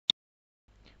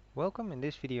Welcome. In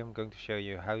this video I'm going to show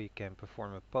you how you can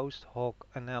perform a post hoc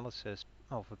analysis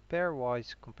of a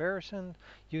pairwise comparison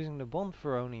using the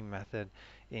Bonferroni method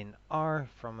in R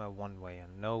from a one-way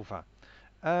ANOVA.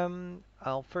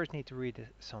 I'll first need to read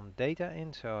some data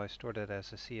in, so I stored it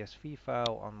as a CSV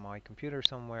file on my computer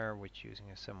somewhere, which using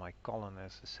a semicolon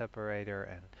as a separator,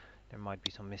 and there might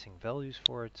be some missing values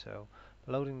for it. So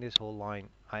loading this whole line,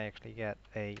 I actually get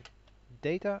a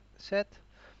data set.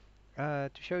 To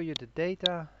show you the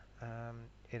data,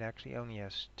 it actually only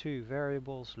has two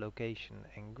variables, location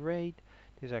and grade.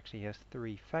 This actually has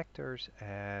three factors,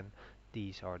 and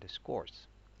these are the scores.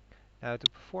 Now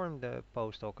to perform the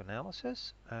post-hoc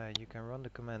analysis, you can run the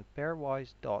command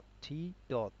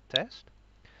pairwise.t.test,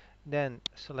 then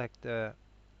select the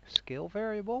scale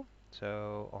variable,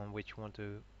 so on which you want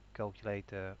to calculate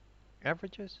the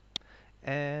averages,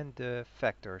 and the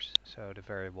factors, so the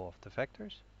variable of the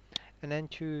factors, and then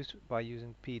choose by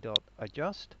using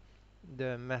p.adjust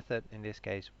the method, in this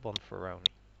case Bonferroni.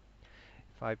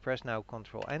 If I press now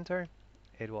Ctrl Enter,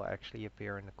 it will actually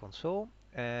appear in the console,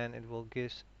 and it will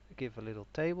give a little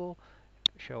table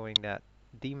showing that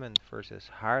Diemen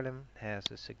versus Haarlem has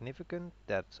a significant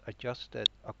that's adjusted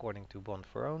according to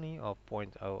Bonferroni of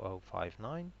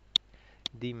 0.0059.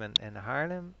 Diemen and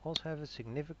Haarlem also have a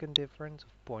significant difference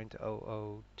of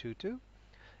 0.0022.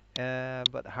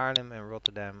 But Haarlem and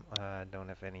Rotterdam don't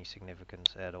have any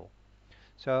significance at all.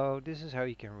 So this is how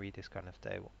you can read this kind of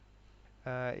table.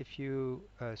 If you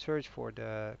search for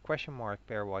the question mark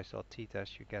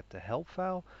pairwise.t-test, you get the help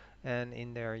file, and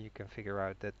in there you can figure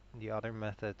out that the other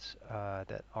methods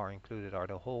that are included are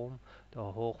the Holm, the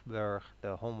Hochberg,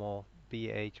 the Hommel,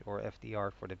 BH or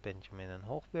FDR for the Benjamin and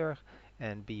Hochberg,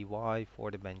 and BY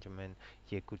for the Benjamin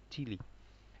Yekutili.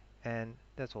 And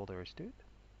that's all there is to it.